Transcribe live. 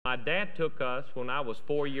My dad took us when I was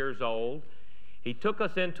 4 years old. He took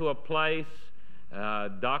us into a place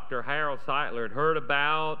Dr. Harold Seitler had heard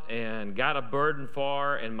about and got a burden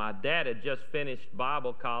for, and my dad had just finished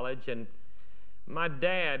Bible college, and my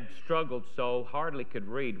dad struggled so, hardly could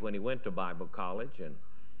read when he went to Bible college,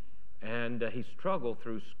 and he struggled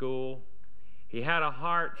through school. He had a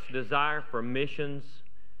heart's desire for missions,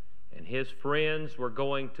 and his friends were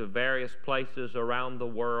going to various places around the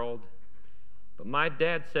world. But my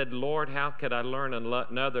dad said, Lord, how could I learn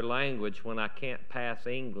another language when I can't pass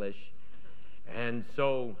English? And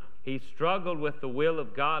so he struggled with the will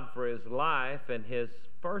of God for his life, and his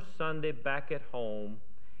first Sunday back at home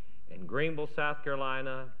in Greenville, South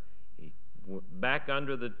Carolina, he went back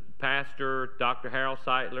under the pastor, Dr. Harold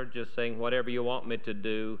Seitler, just saying, whatever you want me to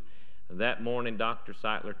do. That morning, Dr.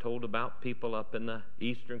 Seitler told about people up in the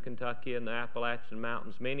eastern Kentucky and the Appalachian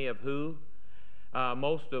Mountains,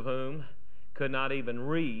 most of whom could not even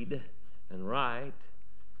read and write,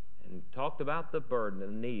 and talked about the burden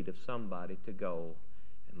and need of somebody to go.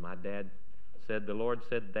 And my dad said, the Lord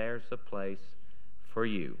said, there's a place for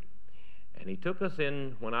you. And he took us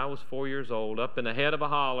in, when I was 4 years old, up in the head of a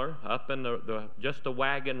holler, up in just a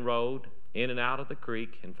wagon road, in and out of the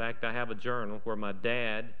creek. In fact, I have a journal where my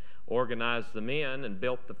dad organized the men and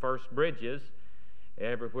built the first bridges.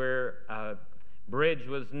 Everywhere a bridge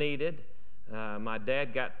was needed, my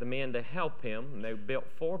dad got the men to help him, and they built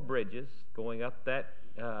 4 bridges going up that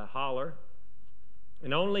holler.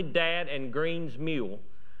 And only Dad and Green's mule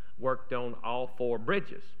worked on all 4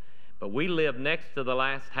 bridges. But we lived next to the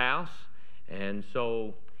last house, and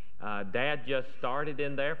so Dad just started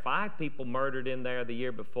in there. 5 people murdered in there the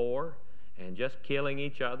year before, and just killing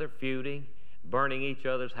each other, feuding, burning each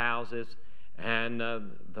other's houses. And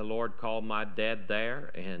the Lord called my dad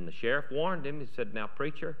there, and the sheriff warned him. He said, now,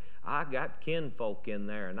 preacher, I got kinfolk in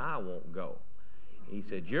there, and I won't go. He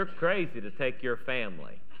said, you're crazy to take your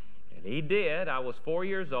family. And he did. I was 4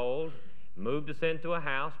 years old, moved us into a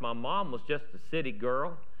house. My mom was just a city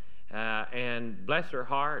girl, and bless her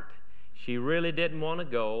heart, she really didn't want to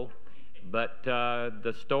go. But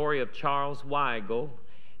the story of Charles Weigel,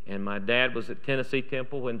 and my dad was at Tennessee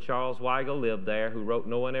Temple when Charles Weigel lived there, who wrote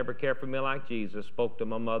No One Ever Cared for Me Like Jesus, spoke to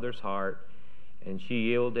my mother's heart, and she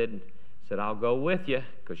yielded, said, I'll go with you,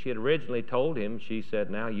 because she had originally told him. She said,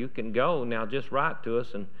 now you can go, now just write to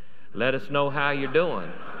us and let us know how you're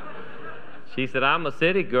doing. She said, I'm a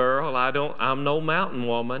city girl, I'm no mountain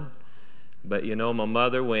woman. But you know, my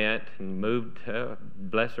mother went and moved,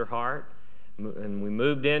 bless her heart, and we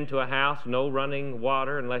moved into a house, no running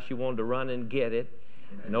water unless you wanted to run and get it,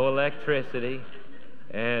 no electricity,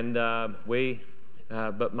 and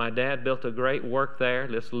but my dad built a great work there,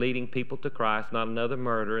 just leading people to Christ, not another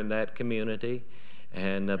murder in that community,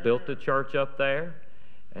 and built a church up there,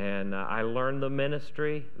 and I learned the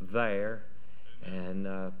ministry there, and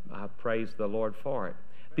I praise the Lord for it.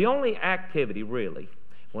 The only activity, really,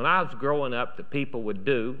 when I was growing up that people would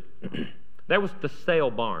do, there was the sale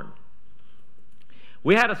barn.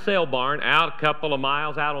 We had a sale barn out a couple of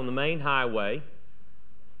miles out on the main highway,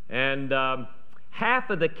 and half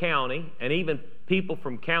of the county, and even people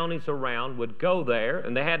from counties around, would go there,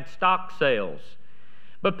 and they had stock sales.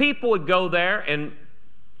 But people would go there and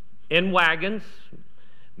in wagons,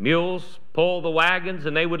 mules pull the wagons,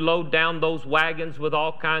 and they would load down those wagons with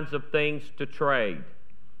all kinds of things to trade.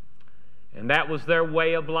 And that was their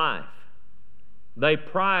way of life. They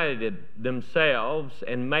prided themselves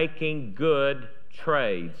in making good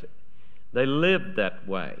trades. They lived that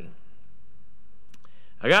way.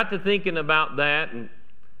 I got to thinking about that, and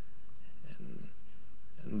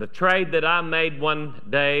the trade that I made one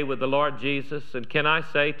day with the Lord Jesus, and can I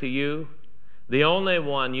say to you, the only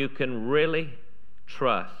one you can really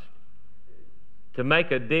trust to make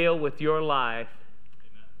a deal with your life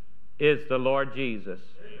is the Lord Jesus.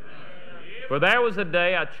 For there was a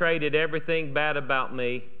day I traded everything bad about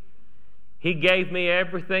me. He gave me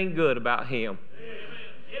everything good about Him.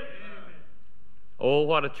 Oh,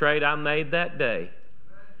 what a trade I made that day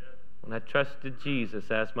when I trusted Jesus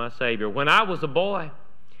as my Savior. When I was a boy,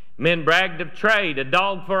 men bragged of trade, a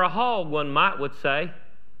dog for a hog, one might would say,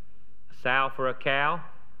 a sow for a cow,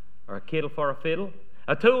 or a kittle for a fiddle,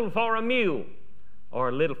 a tool for a mule, or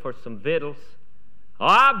a little for some victuals. Oh,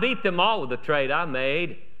 I beat them all with the trade I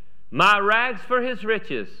made. My rags for His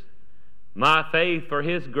riches, my faith for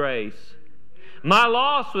His grace. My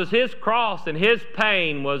loss was His cross, and His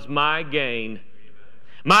pain was my gain.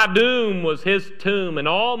 My doom was His tomb, and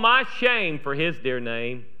all my shame for His dear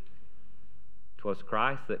name. 'Twas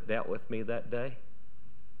Christ that dealt with me that day.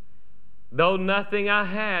 Though nothing I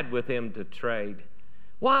had with Him to trade,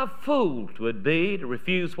 why, a fool 'twould be to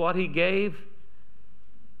refuse what He gave.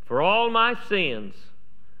 For all my sins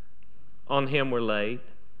on him were laid.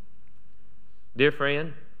 Dear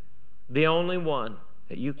friend, the only one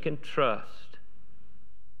that you can trust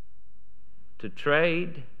to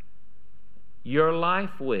trade your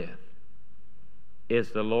life with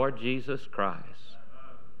is the Lord Jesus Christ.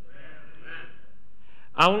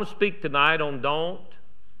 I want to speak tonight on don't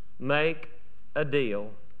make a deal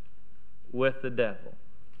with the devil.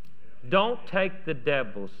 Don't take the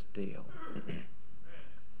devil's deal.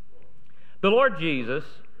 The Lord Jesus,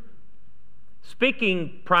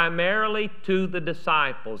 speaking primarily to the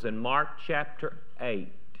disciples in Mark chapter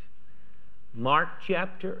 8. Mark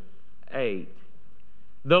chapter 8.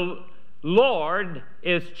 The Lord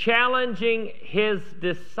is challenging His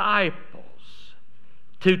disciples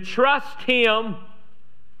to trust Him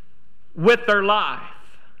with their life,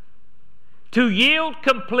 to yield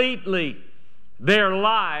completely their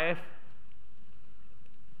life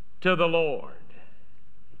to the Lord.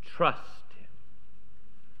 Trust Him.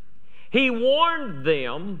 He warned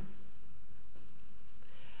them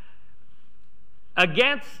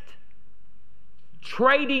against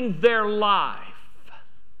trading their life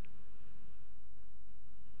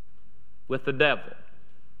with the devil,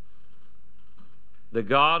 the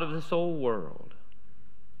god of this whole world.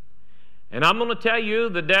 And I'm going to tell you,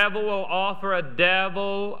 the devil will offer a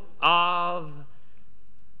devil of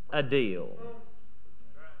a deal.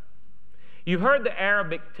 You've heard the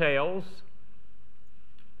Arabic tales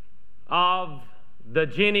of the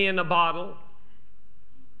genie in the bottle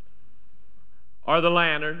or the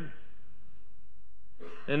lantern,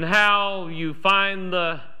 and how you find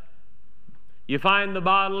the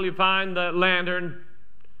bottle, you find the lantern,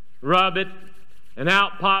 rub it, and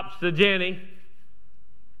out pops the genie.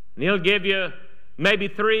 And he'll give you maybe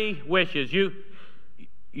 3 wishes. You've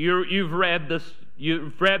read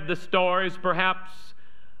the stories, perhaps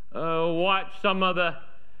watched some of the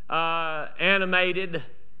animated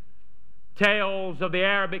tales of the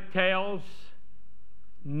Arabic tales.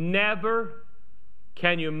 Never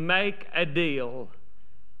can you make a deal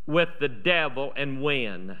with the devil and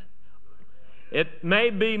win. It may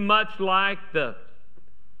be much like the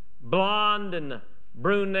blonde and the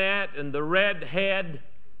brunette and the redhead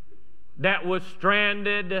that was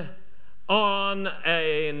stranded on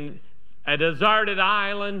a deserted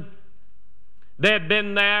island. They had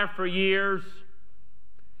been there for years.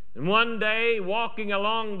 And one day, walking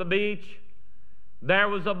along the beach, there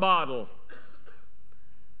was a bottle.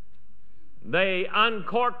 They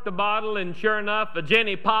uncorked the bottle, and sure enough, a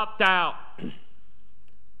genie popped out.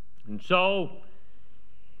 And so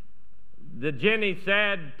the genie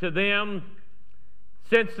said to them,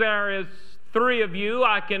 "Since there is 3 of you,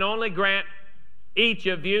 I can only grant each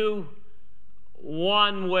of you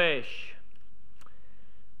 1 wish."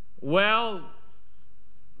 Well,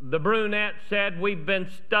 the brunette said, "We've been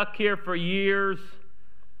stuck here for years.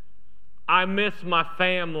 I miss my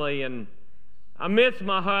family, and I miss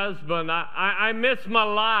my husband. I miss my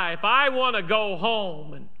life. I want to go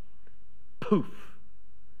home." And poof,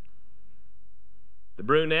 the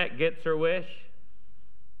brunette gets her wish,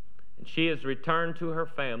 and she is returned to her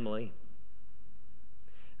family.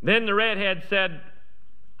 Then the redhead said,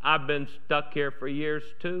 "I've been stuck here for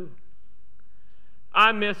years too.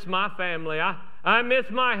 I miss my family. I miss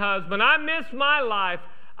my husband. I miss my life.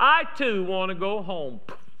 I too want to go home."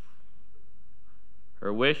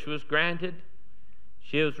 Her wish was granted.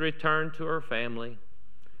 She was returned to her family.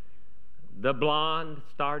 The blonde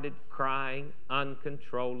started crying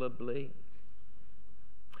uncontrollably.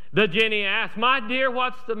 The genie asked, "My dear,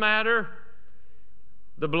 what's the matter?"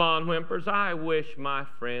 The blonde whimpers, "I wish my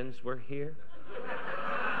friends were here."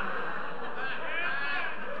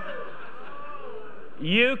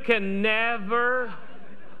 You can never,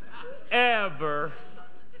 ever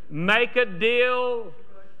make a deal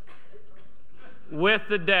with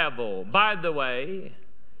the devil. By the way,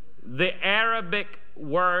 the Arabic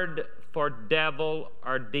word for devil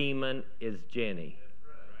or demon is jinni.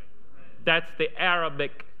 That's the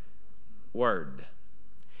Arabic word.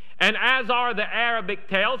 And as are the Arabic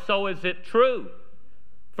tales, so is it true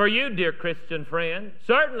for you, dear Christian friend.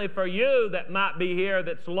 Certainly for you that might be here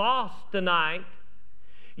that's lost tonight.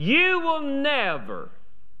 You will never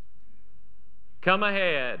come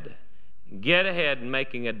ahead, get ahead in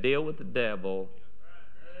making a deal with the devil.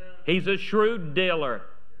 He's a shrewd dealer.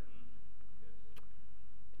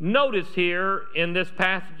 Notice here in this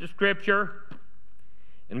passage of Scripture,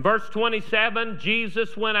 in verse 27,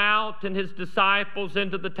 Jesus went out and his disciples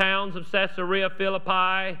into the towns of Caesarea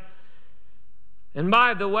Philippi. And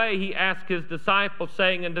by the way, he asked his disciples,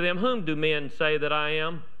 saying unto them, "Whom do men say that I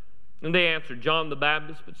am?" And they answered, "John the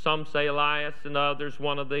Baptist, but some say Elias, and others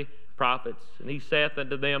one of the prophets. And he saith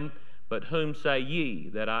unto them, But whom say ye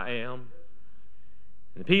that I am?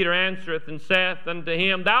 And Peter answereth and saith unto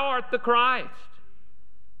him, Thou art the Christ.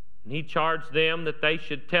 And he charged them that they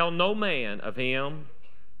should tell no man of him.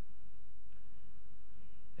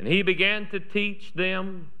 And he began to teach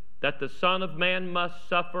them that the Son of Man must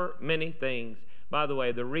suffer many things. By the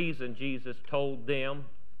way, the reason Jesus told them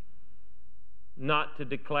not to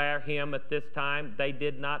declare him at this time, they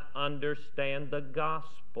did not understand the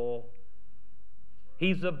gospel.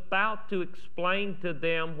 He's about to explain to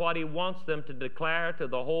them what he wants them to declare to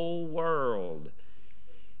the whole world.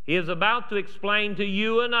 He is about to explain to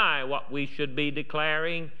you and I what we should be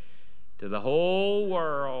declaring to the whole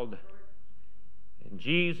world. And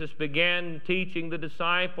Jesus began teaching the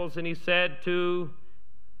disciples, and he said to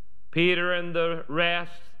Peter and the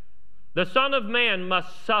rest, The Son of Man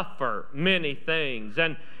must suffer many things,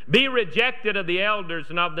 and be rejected of the elders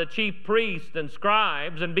and of the chief priests and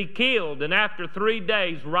scribes, and be killed, and after 3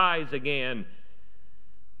 days rise again.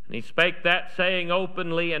 And he spake that saying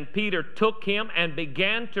openly, and Peter took him and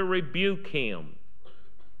began to rebuke him.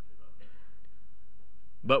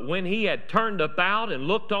 But when he had turned about and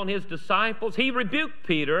looked on his disciples, he rebuked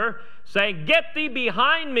Peter, saying, Get thee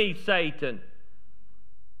behind me, Satan,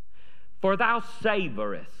 for thou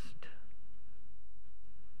savorest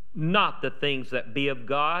not the things that be of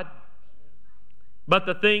God, but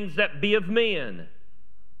the things that be of men.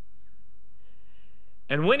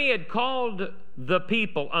 And when he had called the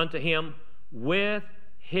people unto him with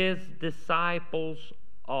his disciples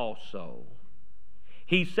also,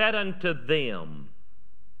 he said unto them,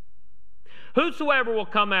 Whosoever will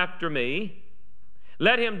come after me,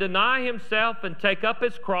 let him deny himself and take up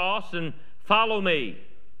his cross and follow me.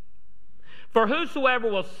 For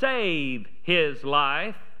whosoever will save his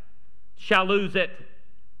life shall lose it.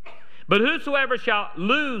 But whosoever shall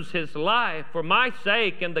lose his life for my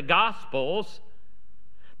sake and the gospel's,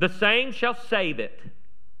 the same shall save it.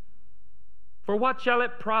 For what shall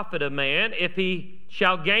it profit a man if he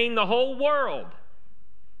shall gain the whole world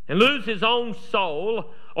and lose his own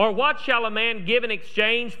soul? Or what shall a man give in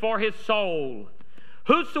exchange for his soul?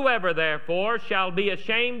 Whosoever therefore shall be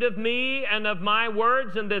ashamed of me and of my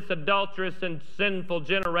words in this adulterous and sinful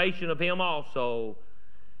generation, of him also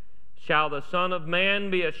shall the Son of Man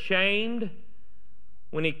be ashamed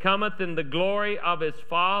when he cometh in the glory of his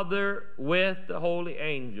Father with the holy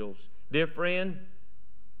angels. Dear friend,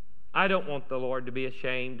 I don't want the Lord to be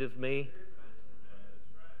ashamed of me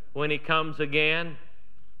when he comes again.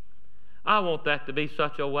 I want that to be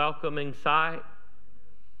such a welcoming sight.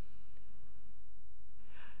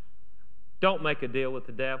 Don't make a deal with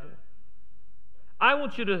the devil. I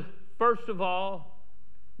want you to, first of all,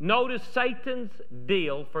 notice Satan's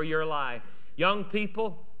deal for your life. Young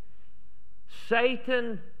people,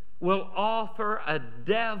 Satan will offer a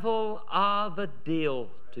devil of a deal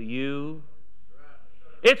to you.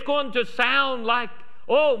 It's going to sound like,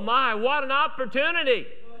 oh my, what an opportunity.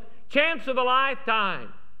 Chance of a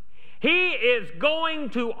lifetime. He is going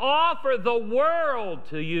to offer the world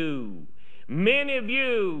to you. Many of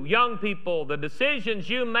you, young people, the decisions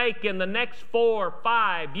you make in the next 4 or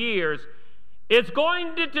 5 years is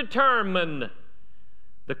going to determine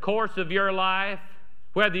the course of your life,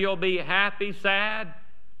 whether you'll be happy, sad,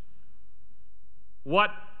 what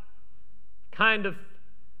kind of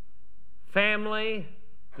family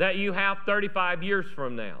that you have 35 years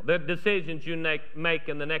from now, the decisions you make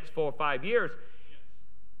in the next 4 or 5 years.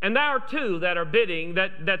 And there are two that are bidding,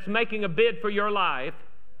 that's making a bid for your life.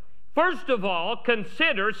 First of all,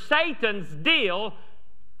 consider Satan's deal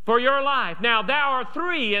for your life. Now, there are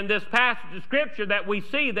 3 in this passage of Scripture that we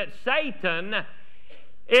see that Satan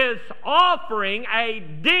is offering a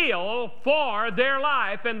deal for their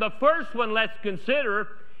life. And the first one, let's consider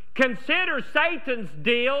Satan's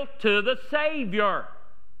deal to the Savior.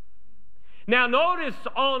 Now, notice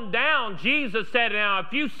on down, Jesus said, now,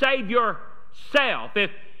 if you save yourself,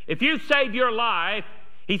 if you save your life,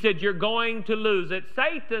 he said, you're going to lose it.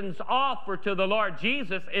 Satan's offer to the Lord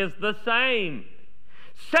Jesus is the same.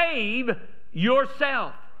 Save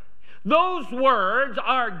yourself. Those words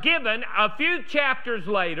are given a few chapters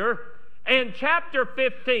later. In chapter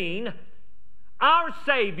 15, our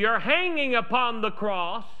Savior hanging upon the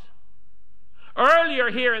cross.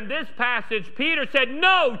 Earlier here in this passage, Peter said,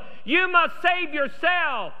 no, you must save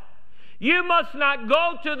yourself. You must not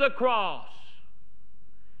go to the cross.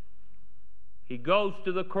 He goes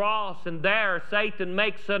to the cross, and there Satan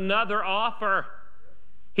makes another offer.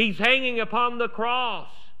 He's hanging upon the cross.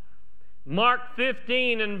 Mark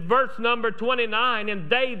 15 and verse number 29, and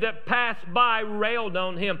they that passed by railed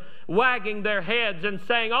on him, wagging their heads and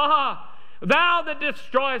saying, thou that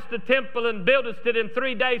destroyest the temple and buildest it in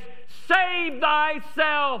 3 days, save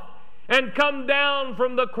thyself and come down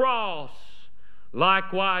from the cross.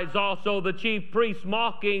 Likewise also the chief priests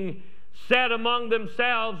mocking said among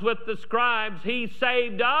themselves with the scribes, he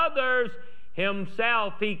saved others,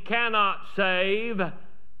 himself he cannot save.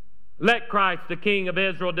 Let Christ the King of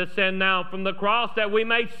Israel descend now from the cross, that we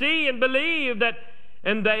may see and believe that,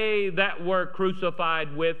 and they that were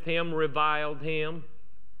crucified with him reviled him.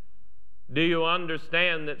 Do you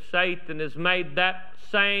understand that Satan has made that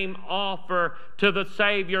same offer to the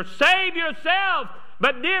Savior? Save yourself!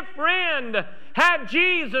 But dear friend, had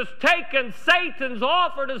Jesus taken Satan's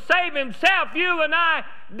offer to save himself, you and I,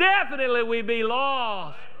 definitely we'd be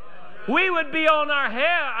lost. We would be on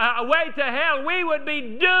our way to hell. We would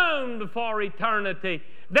be doomed for eternity.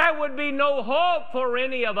 There would be no hope for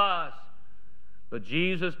any of us. But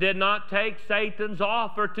Jesus did not take Satan's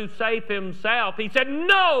offer to save himself. He said,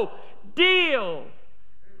 no deal.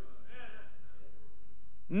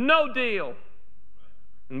 No deal.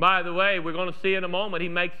 And by the way, we're going to see in a moment, he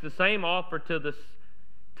makes the same offer to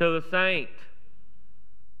the saint.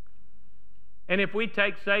 And if we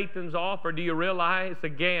take Satan's offer, do you realize,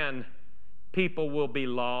 again, people will be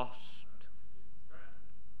lost?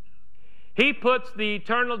 He puts the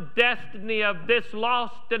eternal destiny of this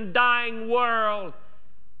lost and dying world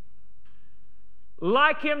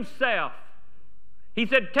like himself. He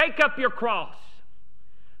said, take up your cross.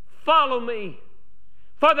 Follow me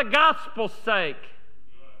for the gospel's sake.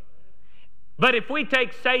 But if we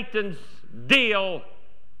take Satan's deal,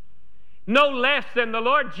 no less than the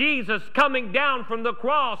Lord Jesus coming down from the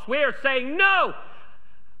cross, we're saying, no,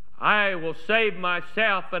 I will save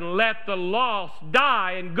myself and let the lost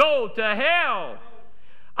die and go to hell.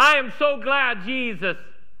 I am so glad Jesus,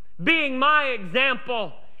 being my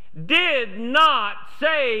example, did not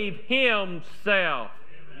save himself.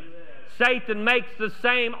 Satan makes the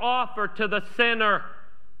same offer to the sinner.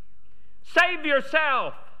 Save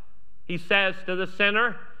yourself, he says to the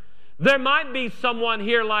sinner. There might be someone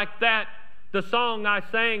here like that. The song I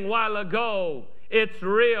sang a while ago, it's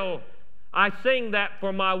real. I sing that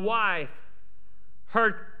for my wife.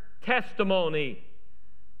 Her testimony,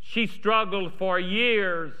 she struggled for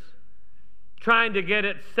years trying to get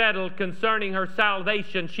it settled concerning her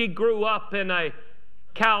salvation. She grew up in a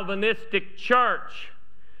Calvinistic church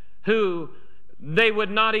who they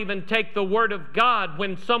would not even take the word of God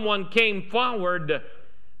when someone came forward.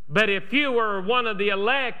 But if you were one of the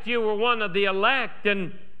elect, you were one of the elect,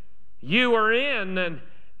 and you were in,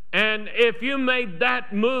 and if you made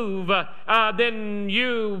that move, then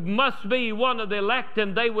you must be one of the elect,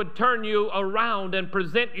 and they would turn you around and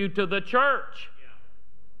present you to the church.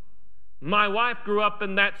 Yeah. My wife grew up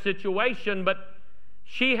in that situation, but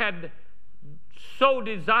she had so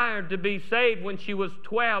desired to be saved when she was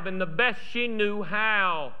 12, and the best she knew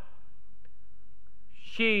how,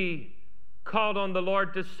 she called on the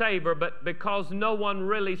Lord to save her, but because no one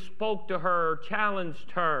really spoke to her or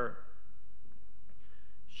challenged her,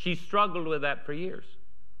 she struggled with that for years.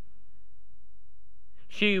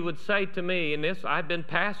 She would say to me, and this, I've been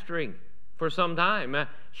pastoring for some time,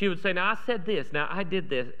 she would say, now I said this, now I did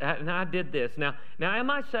this, now I did this, now am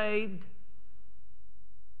I saved?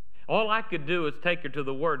 All I could do is take her to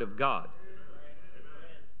the Word of God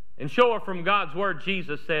and show her from God's Word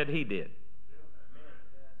Jesus said he did.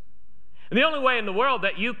 And the only way in the world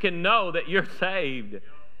that you can know that you're saved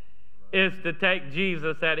is to take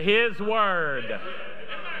Jesus at his word.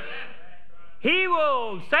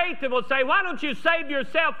 Satan will say, why don't you save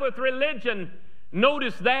yourself with religion?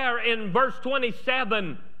 Notice there in verse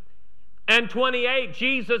 27 and 28,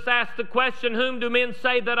 Jesus asked the question, whom do men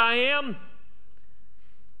say that I am?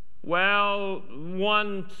 Well,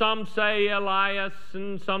 some say Elias,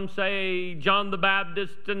 and some say John the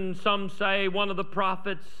Baptist, and some say one of the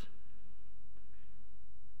prophets.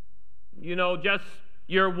 You know, just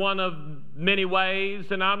you're one of many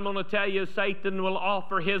ways, and I'm going to tell you, Satan will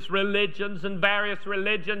offer his religions and various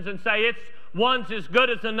religions and say it's one's as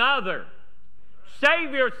good as another.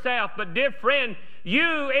 Save yourself. But dear friend,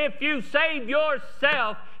 if you save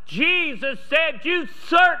yourself, Jesus said you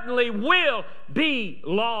certainly will be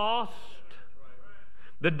lost.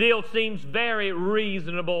 The deal seems very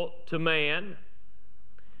reasonable to man.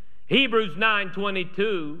 Hebrews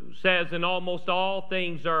 9:22 says, and almost all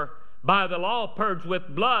things are by the law purged with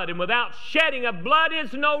blood, and without shedding of blood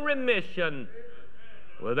is no remission.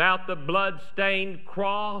 Without the blood-stained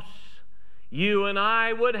cross, you and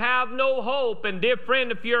I would have no hope. And dear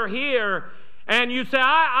friend, if you're here and you say,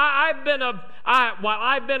 I've been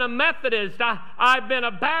a Methodist, I've been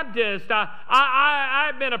a Baptist,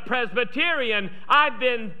 I've been a Presbyterian, I've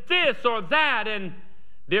been this or that, and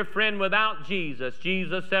Dear friend, without Jesus,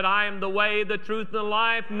 Jesus said, I am the way, the truth, and the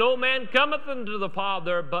life. No man cometh unto the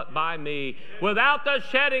Father but by me. Without the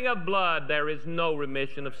shedding of blood, there is no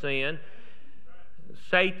remission of sin.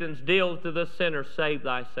 Satan's deal to the sinner, save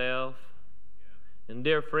thyself. And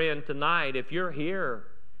dear friend, tonight, if you're here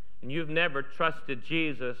and you've never trusted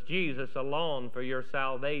Jesus, Jesus alone for your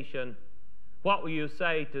salvation, what will you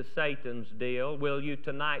say to Satan's deal? Will you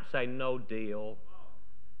tonight say, no deal?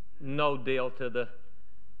 No deal to the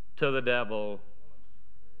devil.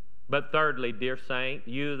 But thirdly, dear saint,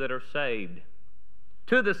 you that are saved,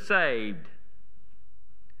 to the saved,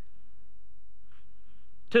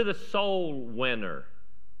 to the soul winner,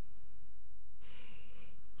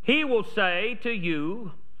 he will say to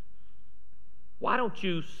you, why don't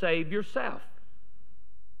you save yourself?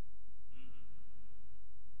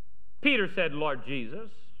 Peter said, Lord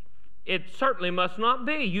Jesus, it certainly must not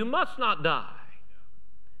be. You must not die.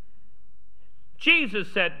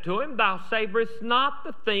 Jesus said to him, thou savorest not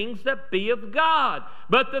the things that be of God,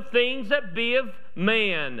 but the things that be of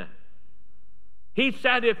man. He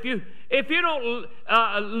said, if you don't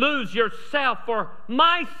lose yourself for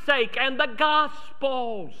my sake and the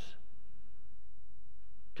gospel's,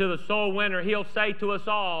 to the soul winner, he'll say to us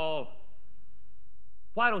all,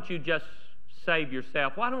 why don't you just save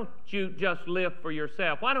yourself? Why don't you just live for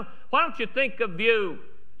yourself? Why don't you think of you?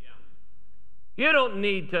 You don't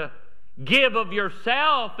need to give of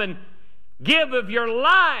yourself and give of your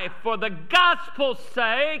life for the gospel's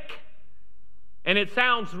sake. And it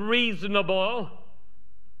sounds reasonable.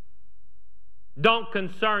 Don't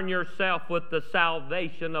concern yourself with the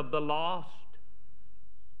salvation of the lost.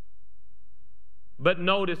 But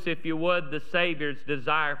notice, if you would, the Savior's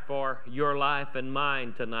desire for your life and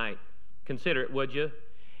mine tonight. Consider it, would you?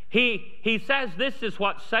 He says this is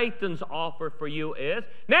what Satan's offer for you is.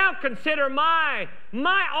 Now consider my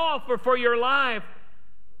offer for your life.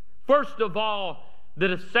 First of all,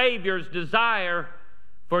 the Savior's desire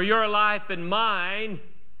for your life and mine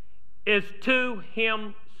is to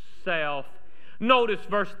himself. Notice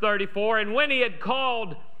verse 34, and when he had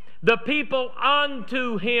called the people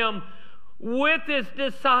unto him with his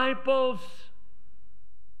disciples,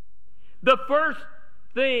 the first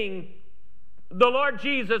thing the Lord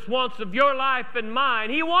Jesus wants of your life and mine,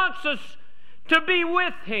 he wants us to be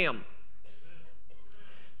with him.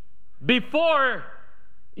 Before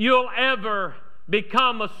you'll ever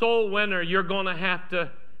become a soul winner, you're going to have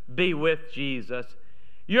to be with Jesus.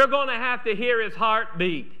 You're going to have to hear his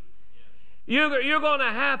heartbeat. You're going to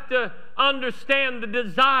have to understand the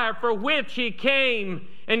desire for which he came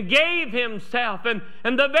and gave himself. And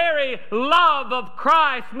the very love of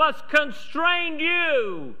Christ must constrain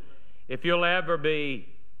you if you'll ever be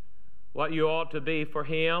what you ought to be for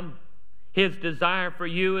him. His desire for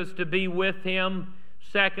you is to be with him.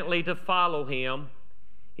 Secondly, to follow him.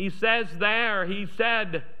 He says there, he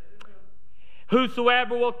said,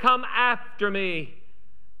 whosoever will come after me,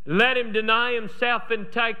 let him deny himself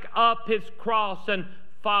and take up his cross and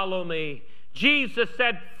follow me. Jesus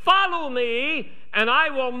said, follow me and I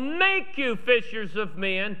will make you fishers of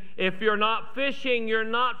men. If you're not fishing, you're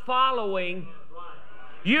not following.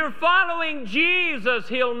 You're following Jesus,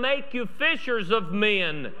 he'll make you fishers of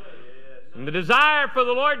men. And the desire for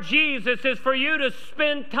the Lord Jesus is for you to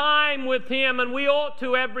spend time with him, and we ought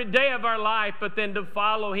to every day of our life, but then to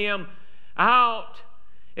follow him out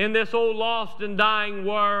in this old lost and dying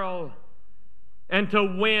world and to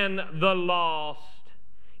win the lost.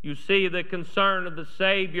 You see the concern of the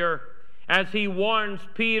Savior as he warns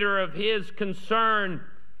Peter of his concern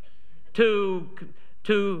to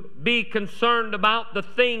be concerned about the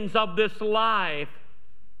things of this life.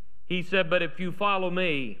 He said, but if you follow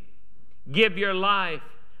me, give your life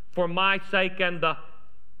for my sake and the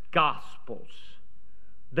Gospels.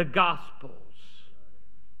 The Gospels.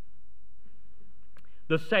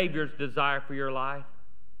 The Savior's desire for your life.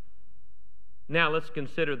 Now let's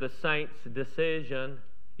consider the saint's decision.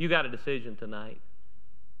 You got a decision tonight.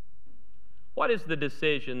 What is the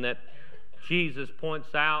decision that Jesus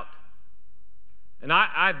points out? And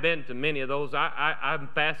I've been to many of those. I'm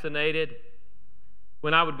fascinated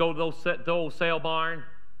when I would go to the old sale barn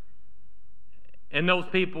and those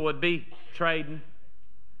people would be trading.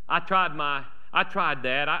 I tried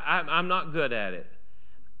that. I'm not good at it.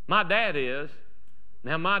 My dad is.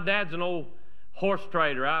 Now, my dad's an old horse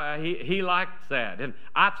trader. He likes that. And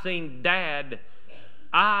I've seen Dad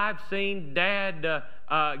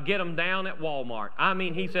get them down at Walmart. I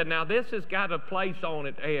mean, he said, now this has got a place on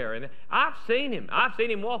it there. And I've seen him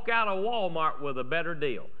walk out of Walmart with a better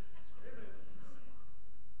deal.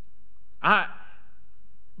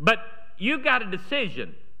 But you got a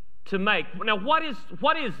decision. to make. Now, what is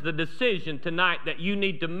the decision tonight that you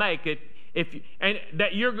need to make if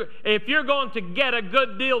you're going to get a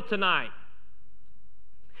good deal tonight?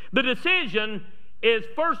 The decision is,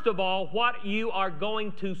 first of all, what you are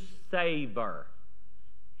going to savor.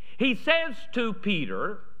 He says to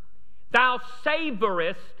Peter, "Thou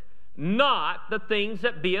savorest not the things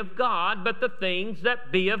that be of God, but the things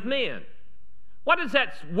that be of men." What does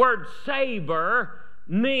that word savor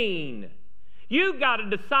mean? You've got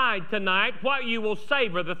to decide tonight what you will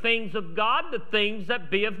savor, the things of God, the things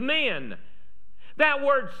that be of men. That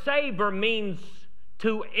word savor means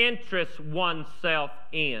to interest oneself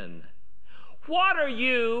in. What are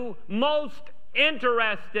you most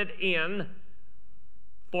interested in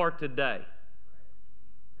for today?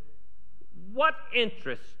 What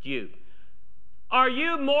interests you? Are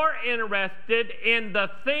you more interested in the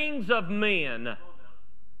things of men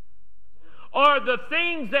or the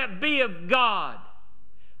things that be of God?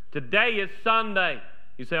 Today is Sunday.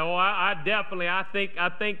 You say, "Oh, I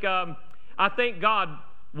think God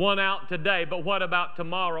won out today." But what about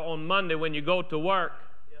tomorrow on Monday when you go to work?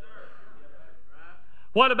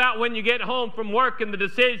 What about when you get home from work and the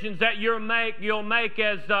decisions that you'll make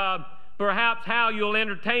as perhaps how you'll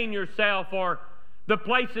entertain yourself or the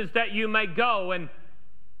places that you may go? And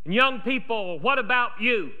young people, what about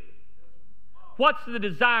you? What's the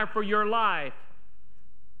desire for your life?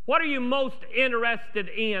 What are you most interested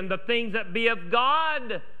in? The things that be of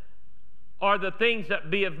God or the things that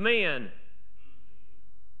be of men?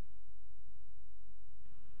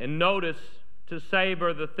 And notice, to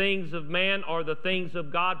savor the things of man or the things of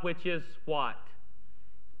God, which is what?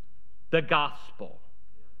 The gospel.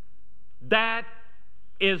 That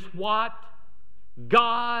is what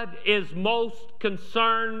God is most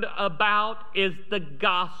concerned about, is the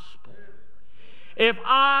gospel. If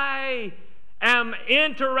I am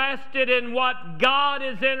interested in what God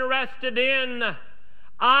is interested in,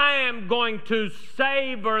 I am going to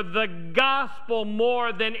savor the gospel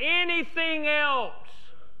more than anything else.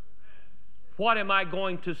 What am I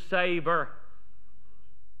going to savor?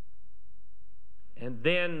 And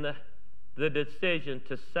then the decision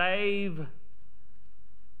to save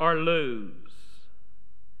or lose.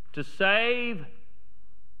 To save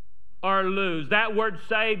or lose. That word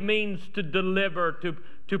save means to deliver,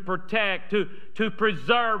 to protect, to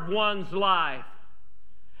preserve one's life.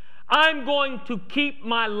 I'm going to keep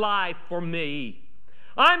my life for me.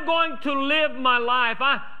 I'm going to live my life.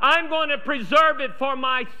 I'm going to preserve it for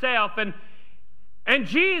myself. And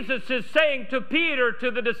Jesus is saying to Peter,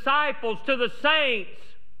 to the disciples, to the saints,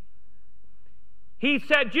 He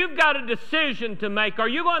said, you've got a decision to make. Are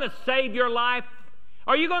you going to save your life?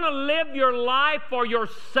 Are you going to live your life for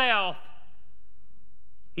yourself?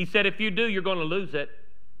 He said, if you do, you're going to lose it.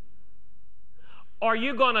 Are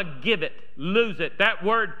you going to give it, lose it? That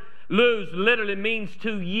word lose literally means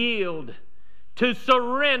to yield, to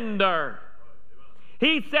surrender.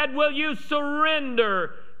 He said, will you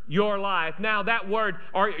surrender your life? Now that word,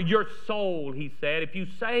 or your soul, he said. If you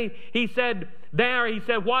say, he said,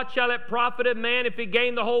 what shall it profit a man if he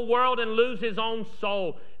gain the whole world and lose his own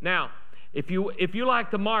soul? Now, if you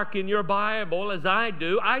like to mark in your Bible, as I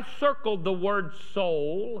do, I circled the word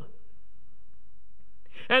soul.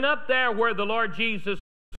 And up there where the Lord Jesus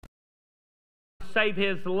saved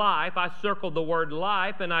his life, I circled the word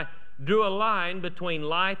life, and I drew a line between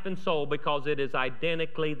life and soul because it is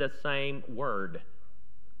identically the same word.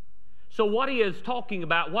 So what he is talking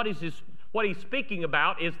about, what he's speaking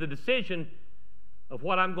about is the decision of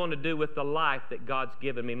what I'm going to do with the life that God's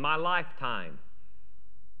given me, my lifetime,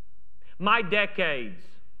 my decades.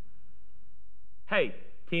 Hey,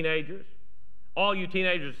 teenagers, all you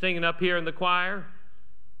teenagers singing up here in the choir,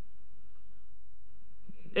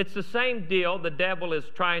 it's the same deal. The devil is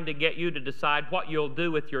trying to get you to decide what you'll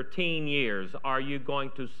do with your teen years. Are you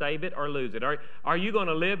going to save it or lose it? Are you going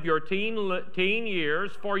to live your teen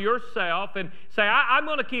years for yourself and say, I'm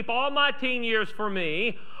going to keep all my teen years for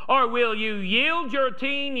me? Or will you yield your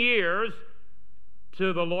teen years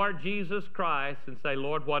to the Lord Jesus Christ and say,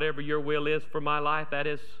 Lord, whatever your will is for my life,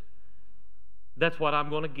 that's what I'm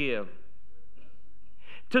going to give.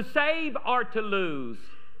 To save or to lose.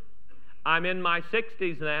 I'm in my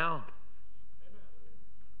 60s now.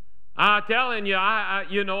 I'm telling you,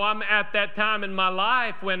 I'm at that time in my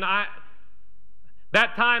life when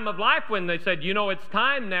they said, it's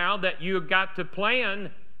time now that you've got to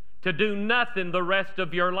plan to do nothing the rest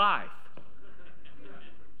of your life.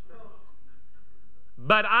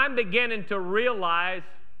 But I'm beginning to realize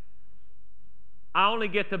I only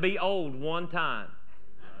get to be old one time.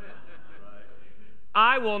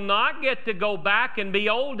 I will not get to go back and be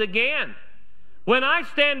old again. When I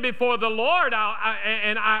stand before the Lord,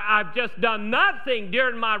 I've just done nothing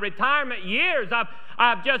during my retirement years.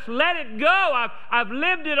 I've just let it go. I've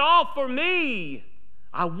lived it all for me.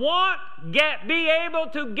 I want be able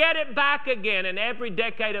to get it back again. And every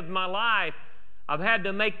decade of my life, I've had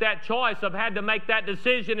to make that choice. I've had to make that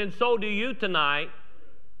decision, and so do you tonight.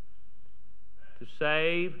 To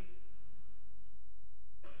save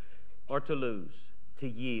or to lose, to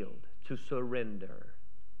yield, to surrender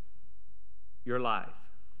your life.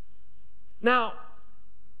 Now,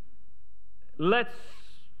 let's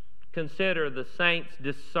consider the saints'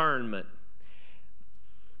 discernment.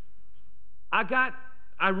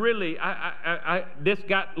 This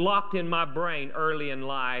got locked in my brain early in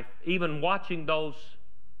life, even watching those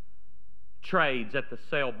trades at the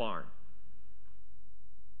sale barn.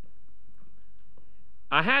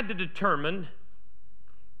 I had to determine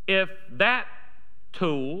if that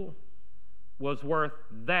tool was worth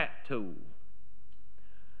that tool,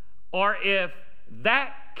 or if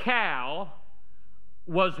that cow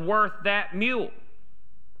was worth that mule.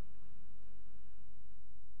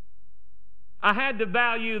 I had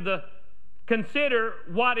to consider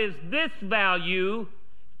what is this value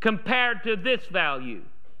compared to this value.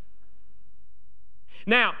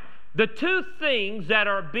 Now, the two things that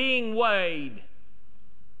are being weighed,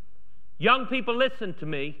 young people, listen to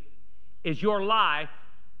me, is your life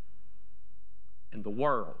and the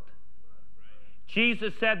world.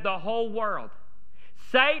 Jesus said the whole world.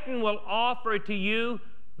 Satan will offer to you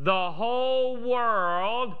the whole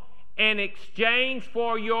world in exchange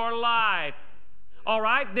for your life. All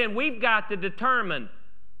right, then we've got to determine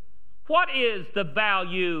what is the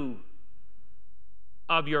value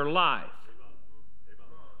of your life.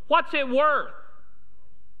 What's it worth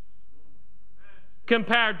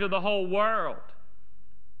compared to the whole world?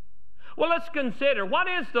 Well, let's consider, what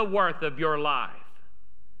is the worth of your life?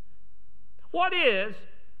 What is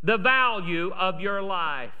the value of your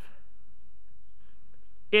life?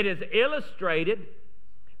 It is illustrated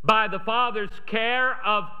by the Father's care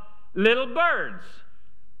of little birds.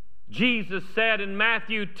 Jesus said in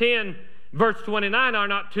Matthew 10, verse 29, "Are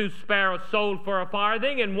not two sparrows sold for a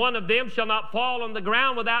farthing, and one of them shall not fall on the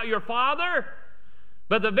ground without your Father?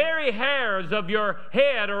 But the very hairs of your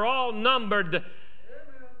head are all numbered. Amen.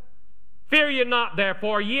 Fear ye not,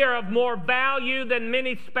 therefore, ye are of more value than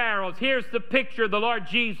many sparrows." Here's the picture the Lord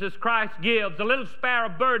Jesus Christ gives. A little sparrow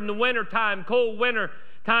bird in the wintertime, cold winter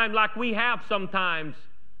time like we have sometimes.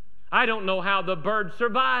 I don't know how the bird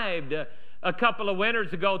survived. A couple of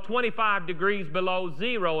winters ago, 25 degrees below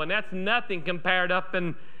zero, and that's nothing compared up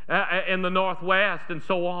in the Northwest and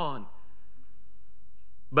so on.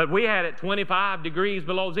 But we had it 25 degrees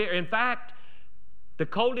below zero. In fact, the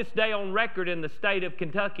coldest day on record in the state of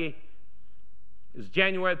Kentucky is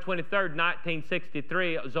January 23rd,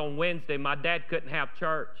 1963. It was on Wednesday. My dad couldn't have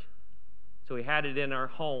church, so he had it in our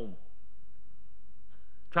home.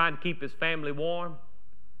 Trying to keep his family warm.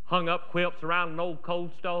 Hung up quilts around an old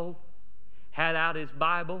coal stove, had out his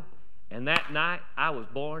Bible, and that night I was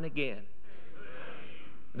born again.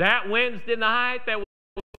 That Wednesday night,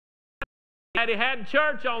 Daddy had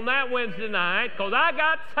church on that Wednesday night because I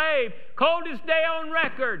got saved. Coldest day on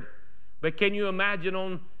record. But can you imagine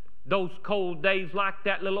on those cold days like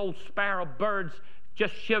that, little old sparrow bird's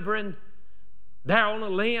just shivering there on a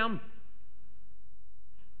limb?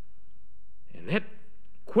 And it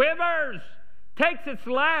quivers, takes its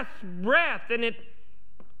last breath, and it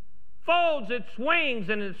folds its wings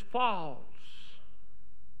and it falls.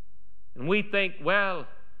 And we think, well,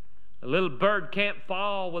 a little bird can't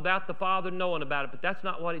fall without the Father knowing about it. But that's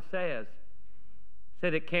not what it says. It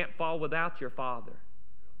said it can't fall without your Father.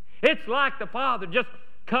 It's like the Father just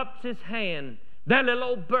cups his hand. That little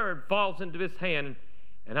old bird falls into his hand.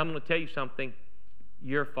 And I'm going to tell you something.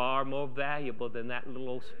 You're far more valuable than that little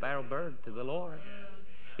old sparrow bird to the Lord.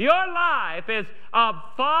 Your life is of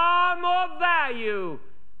far more value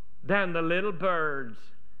than the little birds,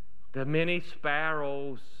 the many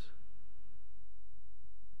sparrows.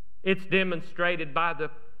 It's demonstrated by the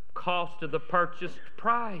cost of the purchased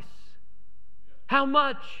price. How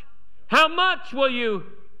much? How much will you?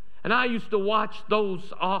 And I used to watch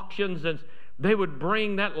those auctions, and they would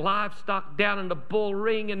bring that livestock down in the bull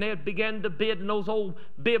ring, and they'd begin to bid, and those old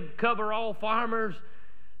bib coverall farmers,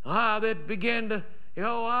 they'd begin to,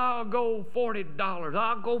 I'll go $40,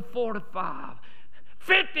 I'll go $45,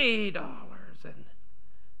 $50, and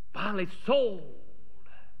finally sold.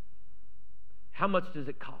 How much does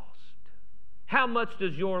it cost? How much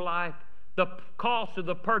does your life, the cost of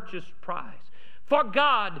the purchase price? For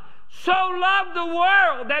God so loved the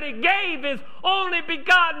world that He gave His only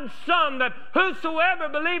begotten Son, that whosoever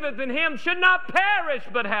believeth in Him should not perish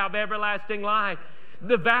but have everlasting life.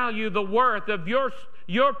 The value, the worth of your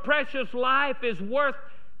precious life is worth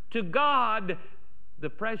to God the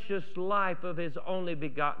precious life of His only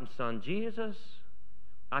begotten Son, Jesus.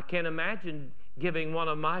 I can't imagine giving one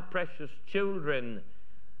of my precious children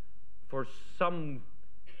for some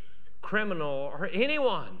criminal or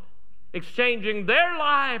anyone, exchanging their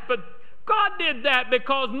life. But God did that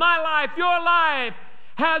because my life, your life,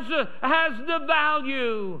 has the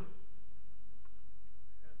value.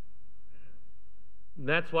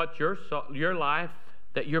 That's what your life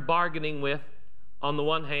that you're bargaining with on the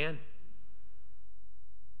one hand.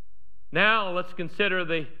 Now let's consider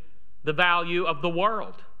the value of the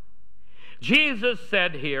world. Jesus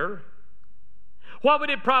said here, what would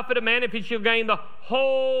it profit a man if he should gain the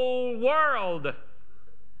whole world?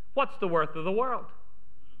 What's the worth of the world?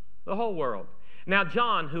 The whole world. Now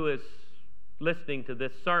John, who is listening to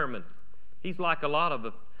this sermon, he's like a lot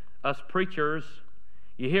of us preachers.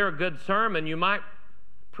 You hear a good sermon, you might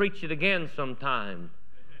preach it again sometime.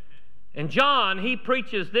 And John, he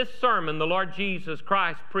preaches this sermon the Lord Jesus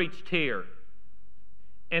Christ preached here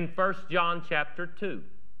in 1 John chapter 2.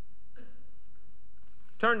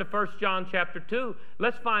 Turn to 1 John chapter 2.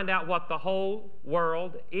 Let's find out what the whole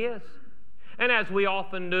world is. And as we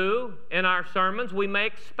often do in our sermons, we may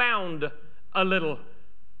expound a little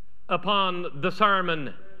upon the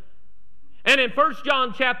sermon. And in 1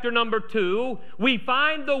 John chapter number 2, we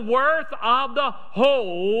find the worth of the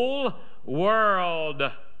whole world.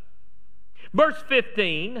 Verse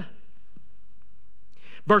 15,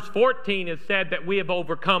 verse 14 is said that we have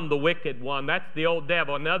overcome the wicked one. That's the old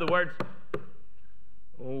devil. In other words,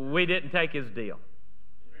 we didn't take his deal.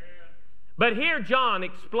 But here John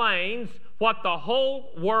explains what the whole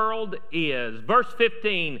world is. Verse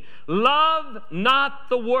 15, love not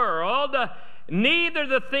the world, neither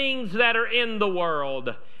the things that are in the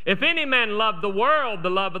world. If any man love the world, the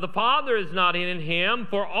love of the Father is not in him,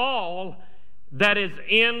 for all that is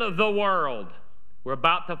in the world. We're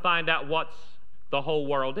about to find out what the whole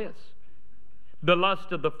world is. The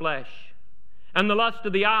lust of the flesh, and the lust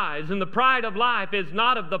of the eyes, and the pride of life is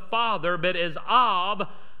not of the Father, but is of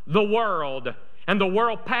the world. And the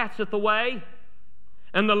world passeth away,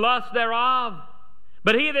 and the lust thereof.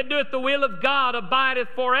 But he that doeth the will of God abideth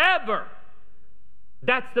forever.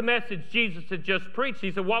 That's the message Jesus had just preached.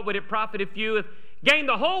 He said, what would it profit if you gain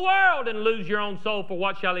the whole world and lose your own soul? For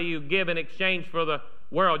what shall you give in exchange for the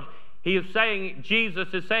world? He is saying,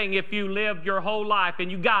 Jesus is saying, if you lived your whole life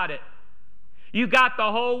and you got it, you got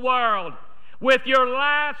the whole world. With your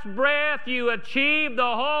last breath, you achieved the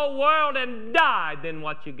whole world and died. Then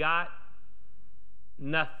what you got?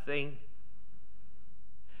 Nothing.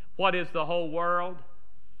 What is the whole world?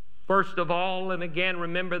 First of all, and again,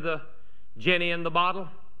 remember the Jenny in the bottle?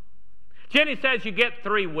 Jenny says you get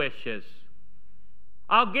 3 wishes.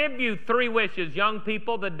 I'll give you 3 wishes. Young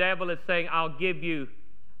people, the devil is saying, I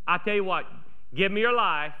tell you what, give me your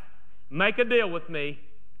life, make a deal with me,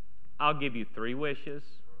 I'll give you 3 wishes.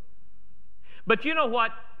 But you know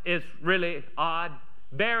what is really odd?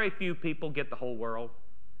 Very few people get the whole world.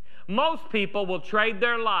 Most people will trade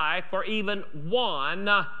their life for even one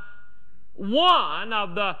of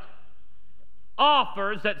the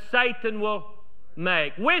offers that Satan will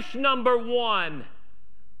make. Wish number 1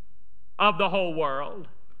 of the whole world,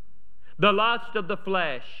 the lust of the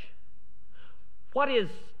flesh. What is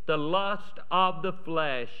the lust of the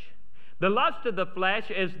flesh? The lust of the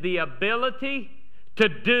flesh is the ability to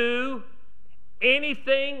do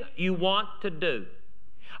anything you want to do.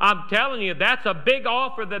 I'm telling you, that's a big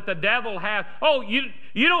offer that the devil has. Oh, you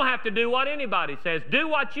don't have to do what anybody says. Do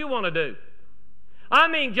what you want to do. I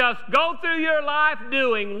mean, just go through your life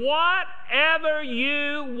doing whatever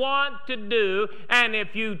you want to do. And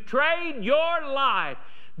if you trade your life,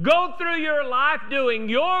 go through your life doing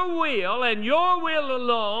your will and your will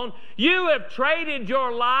alone, you have traded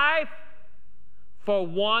your life for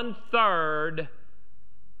 1/3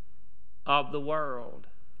 of the world.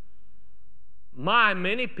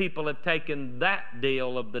 Many people have taken that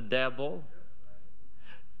deal of the devil.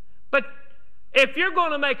 But if you're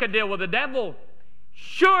going to make a deal with the devil,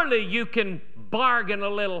 surely you can bargain a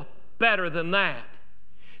little better than that.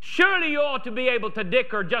 Surely you ought to be able to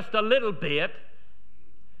dicker just a little bit.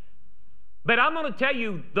 But I'm going to tell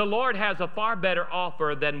you, the Lord has a far better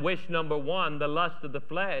offer than wish number 1, the lust of the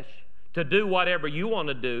flesh, to do whatever you want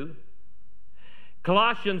to do.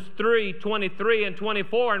 Colossians 3:23 and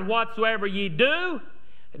 24, and whatsoever ye do,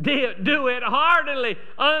 Do it heartily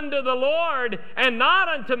unto the Lord, and not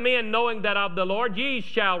unto men, knowing that of the Lord ye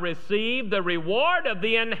shall receive the reward of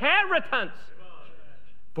the inheritance.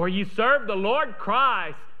 For ye serve the Lord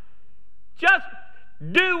Christ. Just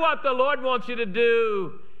do what the Lord wants you to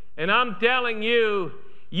do. And I'm telling you,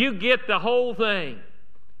 you get the whole thing.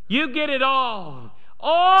 You get it all.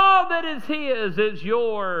 All that is His is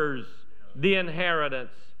yours, the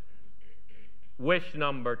inheritance. Wish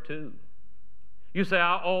number 2. You say,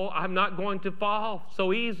 oh, I'm not going to fall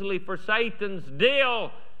so easily for Satan's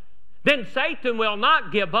deal. Then Satan will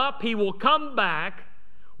not give up. He will come back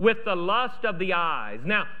with the lust of the eyes.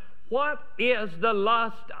 Now, what is the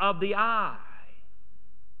lust of the eye?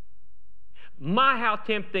 My, how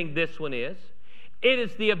tempting this one is. It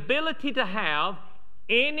is the ability to have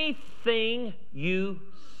anything you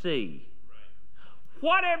see.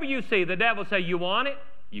 Whatever you see, the devil say you want it,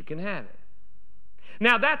 you can have it.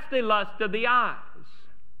 Now, that's the lust of the eyes.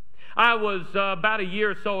 I was about a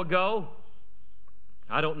year or so ago,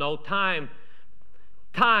 I don't know, time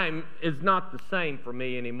is not the same for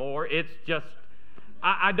me anymore. It's just,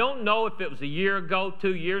 I don't know if it was a year ago,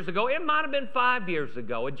 2 years ago. It might have been 5 years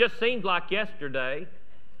ago. It just seems like yesterday.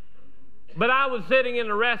 But I was sitting in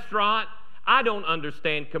a restaurant. I don't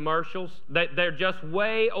understand commercials. They're just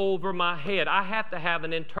way over my head. I have to have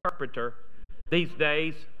an interpreter these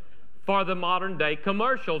days for the modern day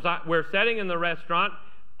commercials. We're sitting in the restaurant.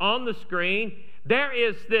 On the screen, there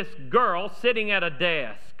is this girl sitting at a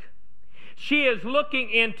desk. She is looking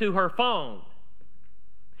into her phone.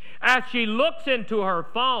 As she looks into her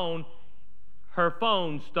phone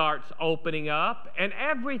starts opening up, and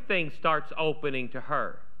everything starts opening to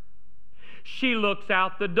her. She looks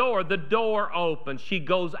out the door opens. She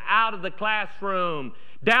goes out of the classroom,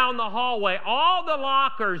 down the hallway. All the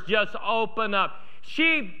lockers just open up.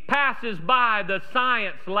 She passes by the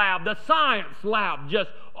science lab just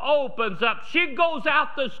opens up. She goes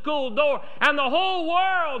out the school door, and the whole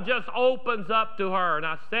world just opens up to her. And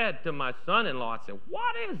I said to my son-in-law, I said,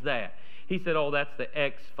 what is that? He said, oh, that's the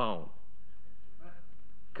X phone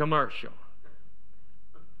commercial.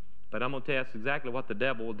 But I'm going to tell you that's exactly what the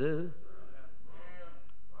devil will do.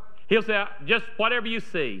 He'll say, just whatever you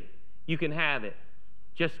see, you can have it.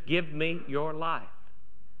 Just give me your life.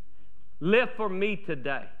 Live for me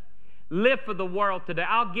today. Live for the world today.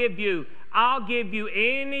 I'll give you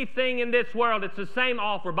anything in this world. It's the same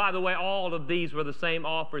offer. By the way, all of these were the same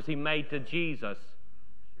offers He made to Jesus.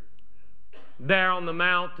 There on the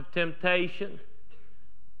Mount of Temptation.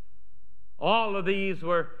 All of these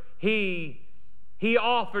were He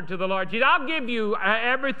offered to the Lord Jesus. I'll give you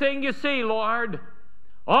everything you see, Lord.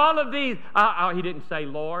 All of these. He didn't say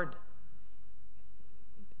Lord.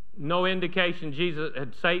 No indication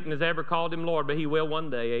Satan has ever called Him Lord, but he will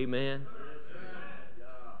one day. Amen.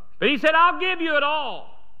 But He said, I'll give you it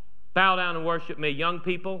all. Bow down and worship me. Young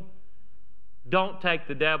people, don't take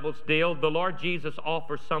the devil's deal. The Lord Jesus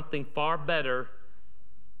offers something far better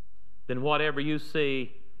than whatever you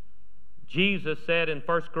see. Jesus said in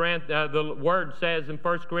 1 Corinthians, the Word says in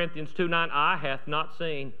 1 Corinthians 2:9, eye hath not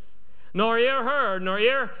seen, nor ear heard,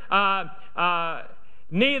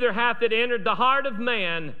 neither hath it entered the heart of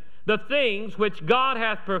man the things which God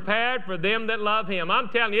hath prepared for them that love Him. I'm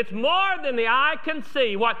telling you, it's more than the eye can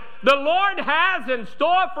see. What the Lord has in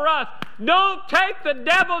store for us. Don't take the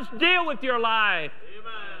devil's deal with your life.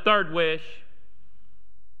 Amen. Third wish.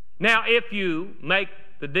 Now, if you make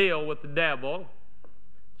the deal with the devil,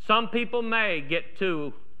 some people may get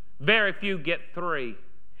 2, very few get 3.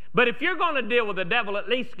 But if you're going to deal with the devil, at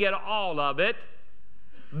least get all of it.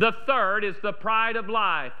 The third is the pride of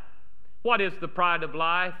life. What is the pride of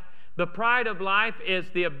life? The pride of life is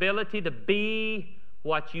the ability to be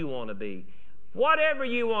what you want to be. Whatever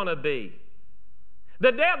you want to be.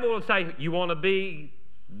 The devil will say, you want to be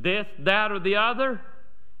this, that, or the other?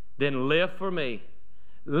 Then live for me.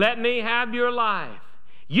 Let me have your life.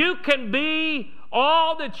 You can be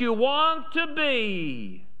all that you want to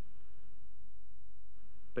be.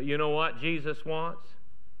 But you know what Jesus wants?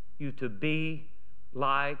 You to be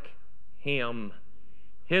like Him.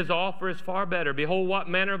 His offer is far better. Behold, what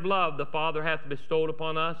manner of love the Father hath bestowed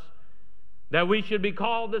upon us, that we should be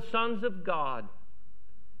called the sons of God.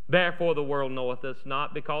 Therefore the world knoweth us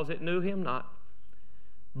not, because it knew Him not.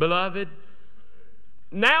 Beloved,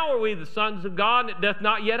 now are we the sons of God, and it doth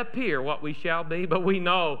not yet appear what we shall be, but we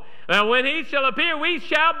know that when He shall appear, we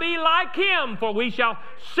shall be like Him, for we shall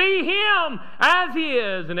see Him as He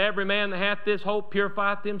is. And every man that hath this hope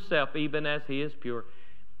purifieth himself, even as he is pure.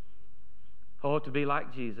 Oh, to be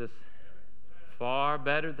like Jesus. Far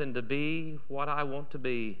better than to be what I want to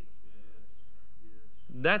be.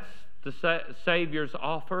 That's the Savior's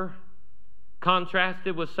offer.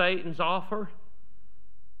 contrasted with Satan's offer.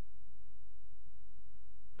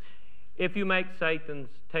 If you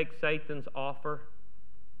take Satan's offer,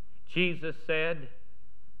 Jesus said,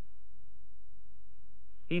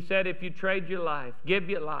 He said, if you trade your life, give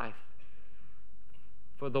your life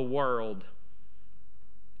for the world,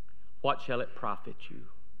 what shall it profit you?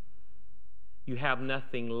 You have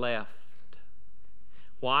nothing left.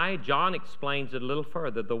 Why? John explains it a little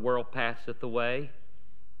further. The world passeth away,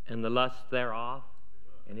 and the lust thereof,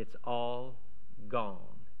 and it's all gone.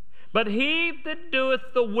 But he that doeth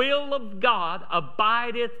the will of God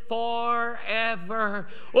abideth forever.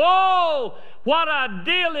 Oh, what a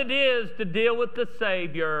deal it is to deal with the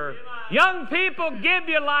Savior. Young people, give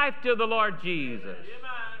your life to the Lord Jesus.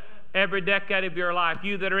 Every decade of your life,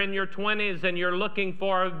 you that are in your 20s and you're looking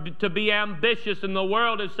to be ambitious, and the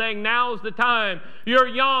world is saying now's the time. You're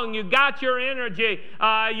young, you got your energy,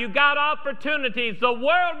 you got opportunities. The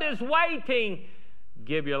world is waiting.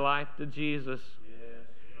 Give your life to Jesus.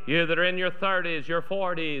 You that are in your 30s, your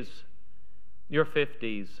 40s, your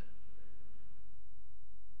 50s,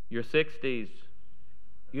 your 60s,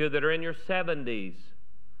 you that are in your 70s,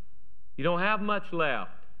 you don't have much left.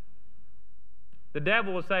 The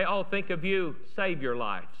devil will say, oh, think of you, save your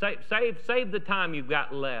life. Save the time you've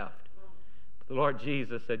got left. But the Lord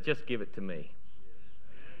Jesus said, just give it to me.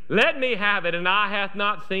 Let me have it, and eye hath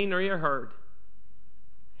not seen nor ear heard.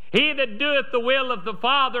 He that doeth the will of the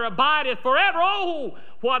Father abideth forever. Oh,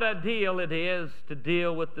 what a deal it is to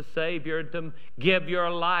deal with the Savior, to give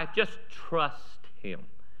your life. Just trust Him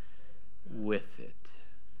with it.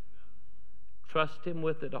 Trust Him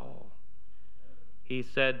with it all. He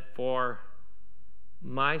said, for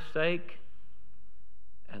my sake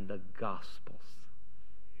and the gospel's,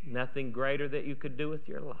 nothing greater that you could do with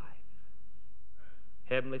your life.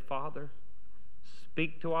 Heavenly Father,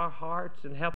 speak to our hearts and help